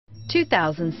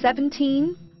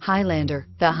2017 Highlander.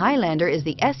 The Highlander is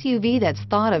the SUV that's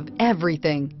thought of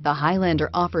everything. The Highlander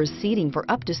offers seating for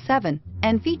up to 7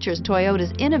 and features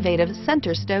Toyota's innovative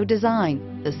center stow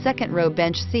design. The second row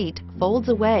bench seat folds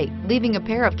away, leaving a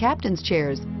pair of captain's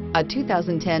chairs. A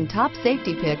 2010 top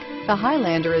safety pick, the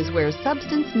Highlander is where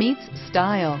substance meets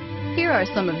style. Here are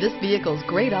some of this vehicle's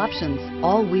great options: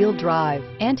 all-wheel drive,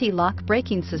 anti-lock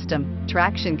braking system,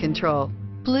 traction control,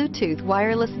 Bluetooth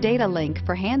wireless data link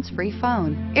for hands-free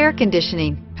phone, air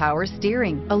conditioning, power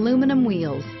steering, aluminum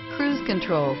wheels, cruise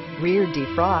control, rear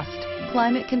defrost,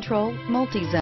 climate control, multi-zone.